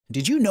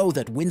Did you know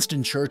that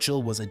Winston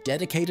Churchill was a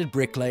dedicated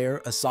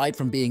bricklayer aside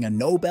from being a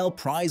Nobel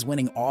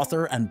Prize-winning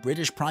author and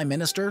British Prime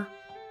Minister?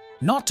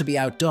 Not to be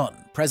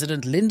outdone,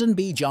 President Lyndon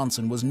B.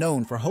 Johnson was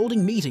known for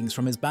holding meetings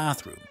from his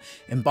bathroom,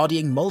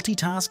 embodying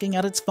multitasking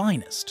at its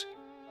finest.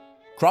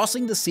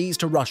 Crossing the seas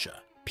to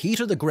Russia,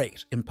 Peter the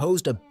Great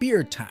imposed a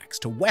beard tax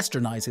to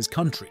westernize his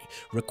country,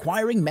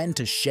 requiring men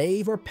to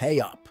shave or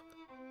pay up.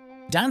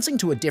 Dancing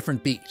to a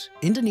different beat,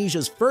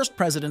 Indonesia's first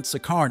president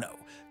Sukarno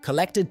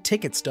collected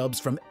ticket stubs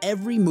from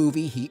every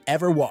movie he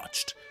ever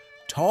watched.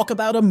 Talk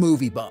about a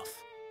movie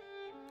buff.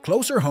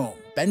 Closer home,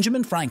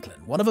 Benjamin Franklin,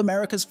 one of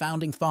America's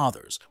founding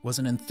fathers, was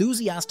an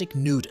enthusiastic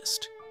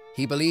nudist.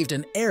 He believed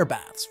in air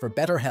baths for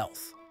better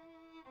health.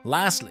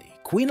 Lastly,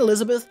 Queen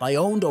Elizabeth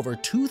owned over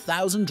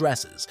 2,000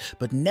 dresses,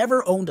 but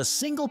never owned a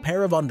single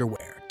pair of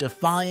underwear,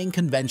 defying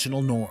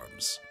conventional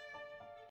norms.